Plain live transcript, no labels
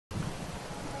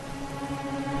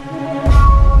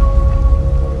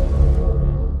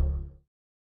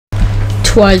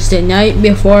'Twas the night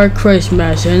before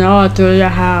Christmas, and all through the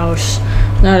house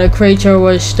not a creature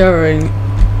was stirring,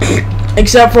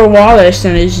 except for Wallace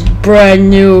and his brand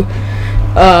new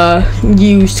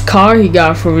used car he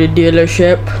got from the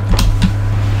dealership.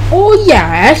 Oh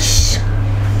yes,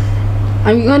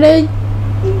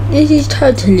 this is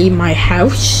totally my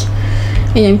house,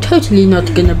 and I'm totally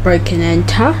not gonna break and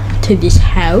enter to this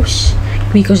house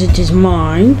because it is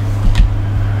mine.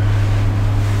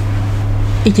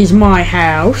 It is my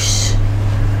house.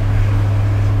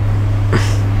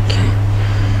 Okay.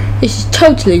 This is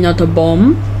totally not a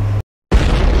bomb.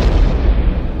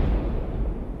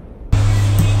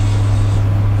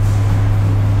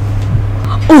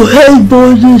 Oh hey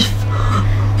boys,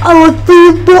 I was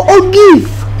being bought a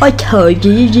gift. I told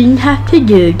you didn't have to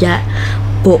do that,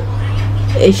 but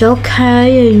it's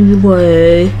okay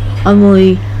anyway. I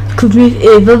mean, Christmas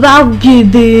is about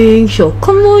giving, so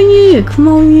come on in, come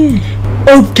on in.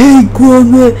 Okay,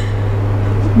 Grandma,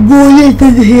 Wallace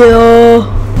is here.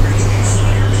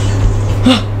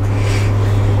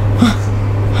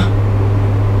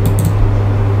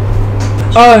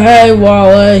 Oh hey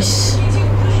Wallace.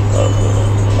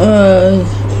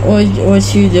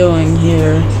 What you doing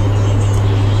here?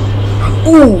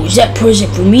 Ooh, is that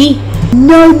present for me?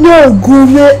 No,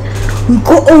 Grandma. We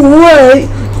gotta wait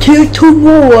till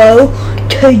tomorrow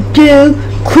to do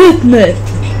Christmas.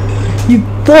 You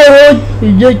followed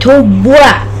little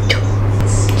brat.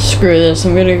 Screw this,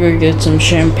 I'm gonna go get some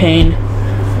champagne.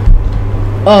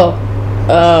 Oh,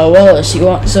 Wallace, you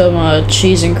want some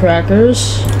cheese and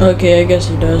crackers? Okay, I guess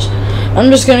he does. I'm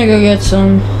just gonna go get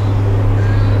some.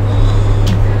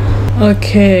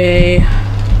 Okay.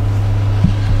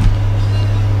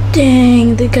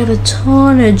 Dang, they got a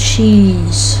ton of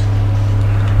cheese.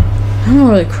 I don't know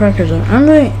where the crackers are.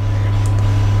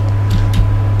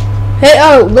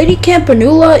 Hey, Lady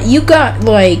Campanula, you got,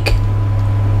 like,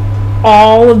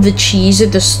 all of the cheese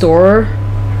at the store,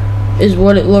 is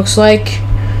what it looks like.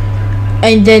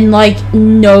 And then, like,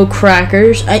 no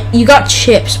crackers. You got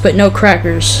chips, but no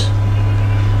crackers.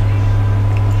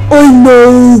 Oh,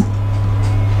 no.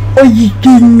 I just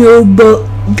didn't know about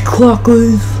the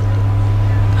crackers.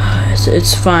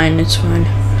 It's fine, it's fine.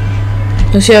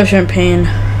 At least we have champagne.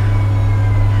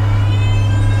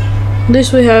 At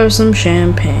least we have some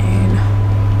champagne.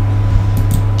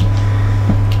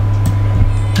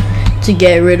 To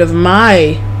get rid of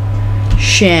my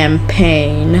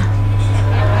champagne.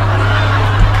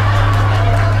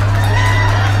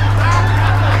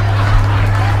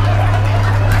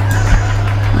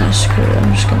 That's good.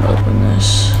 I'm just gonna open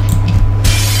this.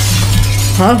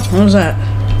 Huh? What was that?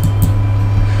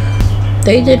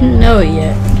 They didn't know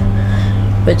yet,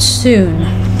 but soon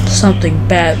something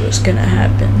bad was gonna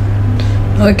happen.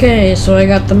 Okay, so I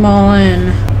got them all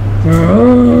in.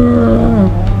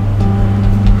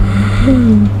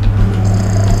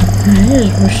 This is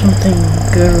where something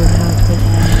good would happen.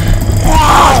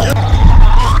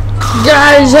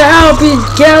 Guys, help! He's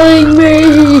killing me!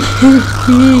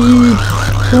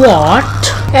 What?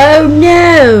 Oh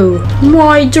no!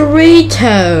 My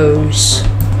Doritos!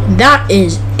 That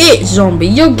is it, zombie.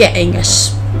 You're getting a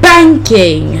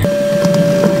spanking!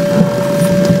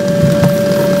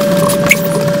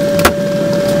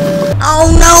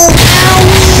 Oh no!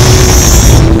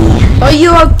 Owie! Are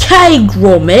you okay,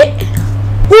 Gromit?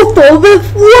 What all this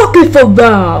rocket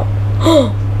about?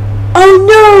 Oh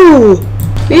no!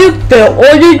 You fell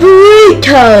on the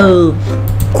Doritos!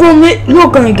 Gromit,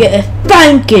 you're gonna get a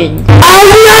spanking! Oh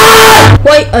no!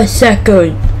 Wait a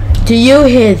second. Do you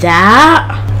hear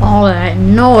that? All that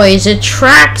noise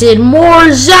attracted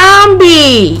more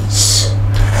zombies!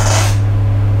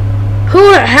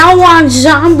 Who the hell wants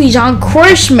zombies on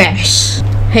Christmas?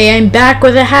 Hey, I'm back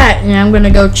with a hat and I'm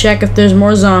gonna go check if there's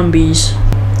more zombies.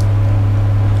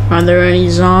 Are there any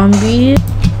zombies?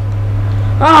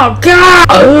 Oh god!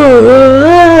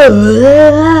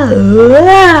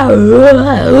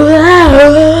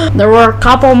 There were a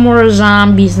couple more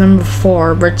zombies than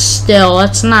before, but still,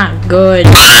 that's not good.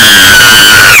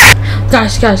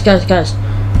 Guys.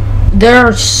 There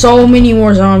are so many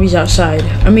more zombies outside.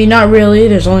 I mean, not really,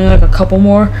 there's only like a couple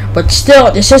more, but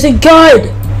still, this isn't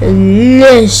good!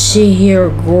 Listen here,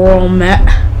 Gromit.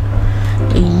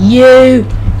 You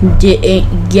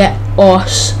didn't get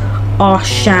us our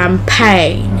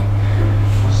champagne.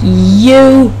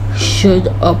 You should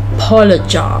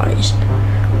apologize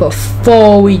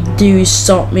before we do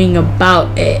something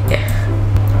about it.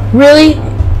 Really?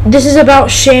 This is about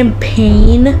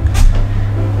champagne?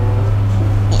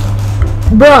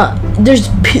 Bruh,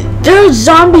 there's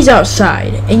zombies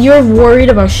outside and you're worried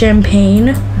about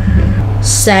champagne?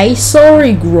 Say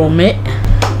sorry, Gromit.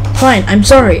 Fine, I'm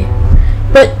sorry.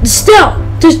 But still,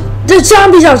 there's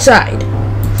zombies outside.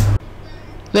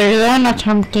 They then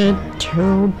attempted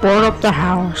to board up the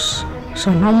house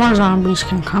so no more zombies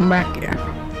can come back in.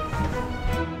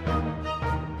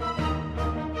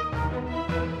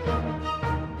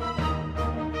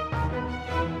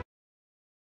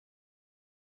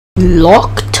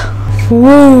 Locked?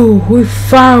 Whoa, we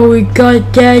finally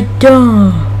got that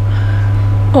done.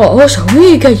 Oh, so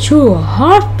we got you to a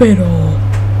hospital.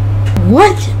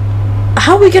 What?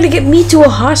 How are we gonna get me to a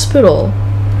hospital?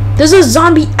 There's a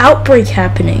zombie outbreak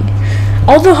happening.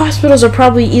 All the hospitals are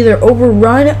probably either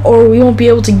overrun or we won't be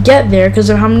able to get there because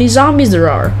of how many zombies there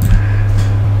are.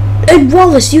 And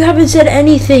Wallace, you haven't said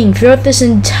anything throughout this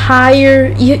entire...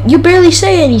 You barely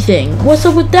say anything. What's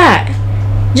up with that?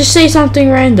 Just say something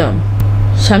random.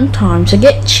 Sometimes I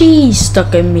get cheese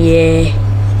stuck in me.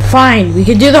 Fine, we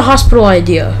could do the hospital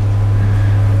idea.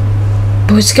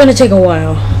 But it's gonna take a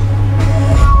while.